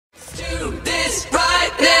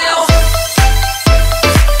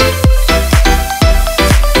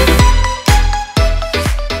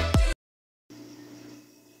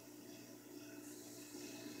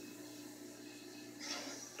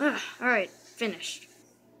finished.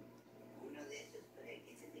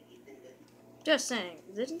 Just saying,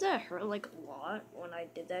 didn't that hurt like a lot when I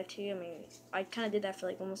did that to you? I mean, I kind of did that for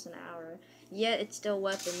like almost an hour. Yet it's still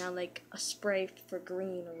wet, but not like a spray for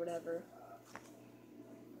green or whatever.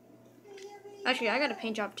 Actually, I got a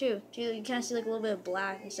paint job too. You kind of see like a little bit of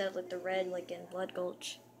black instead of like the red like in Blood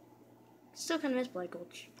Gulch. Still kind of miss Blood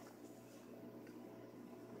Gulch.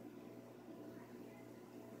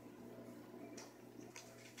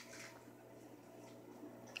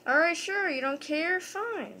 Alright, sure, you don't care?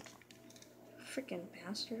 Fine. Freaking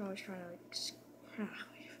bastard, always trying to like... I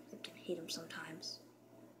freaking hate him sometimes.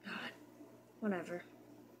 God. Whatever.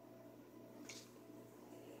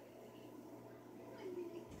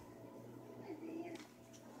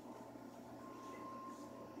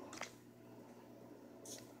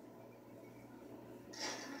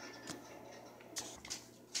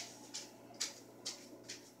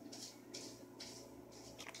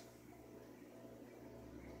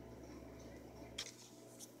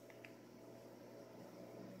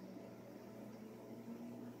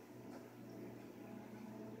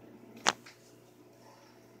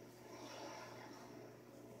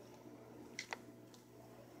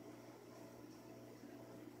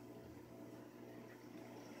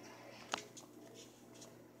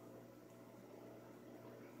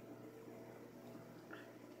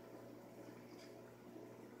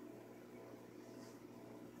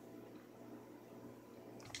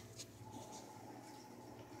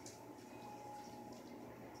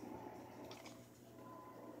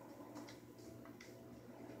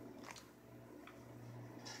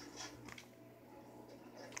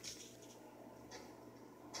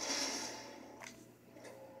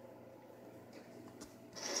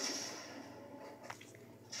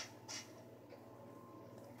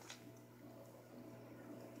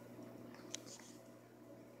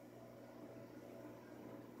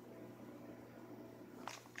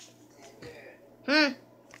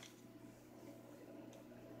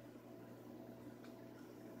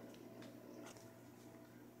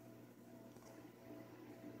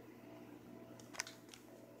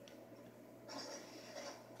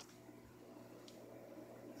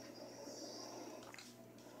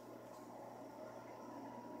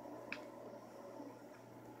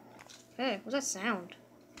 Hey, what's that sound?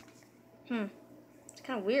 It's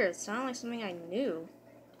kind of weird. It sounded like something I knew.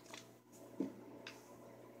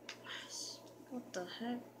 What the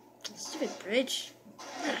heck? Stupid bridge.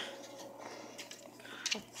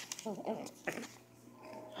 Oh, God.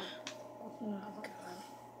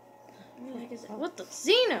 What the heck is that? What the?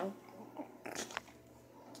 Zeno!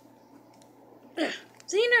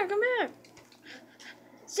 Zeno, come back!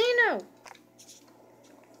 Zeno!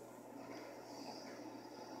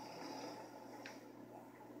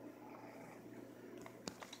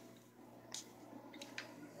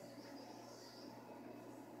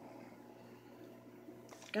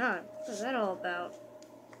 God, what's that all about?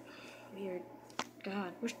 Weird.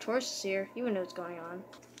 God, wish Taurus is here. He would know what's going on.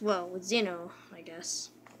 Well, with Zeno, I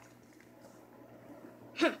guess.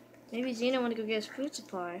 Maybe Zeno wanted to go get his food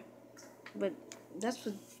supply. But that's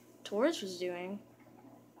what Taurus was doing.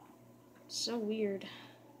 So weird.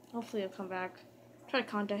 Hopefully he'll come back. Try to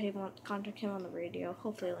contact him on the radio.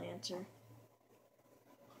 Hopefully he'll answer.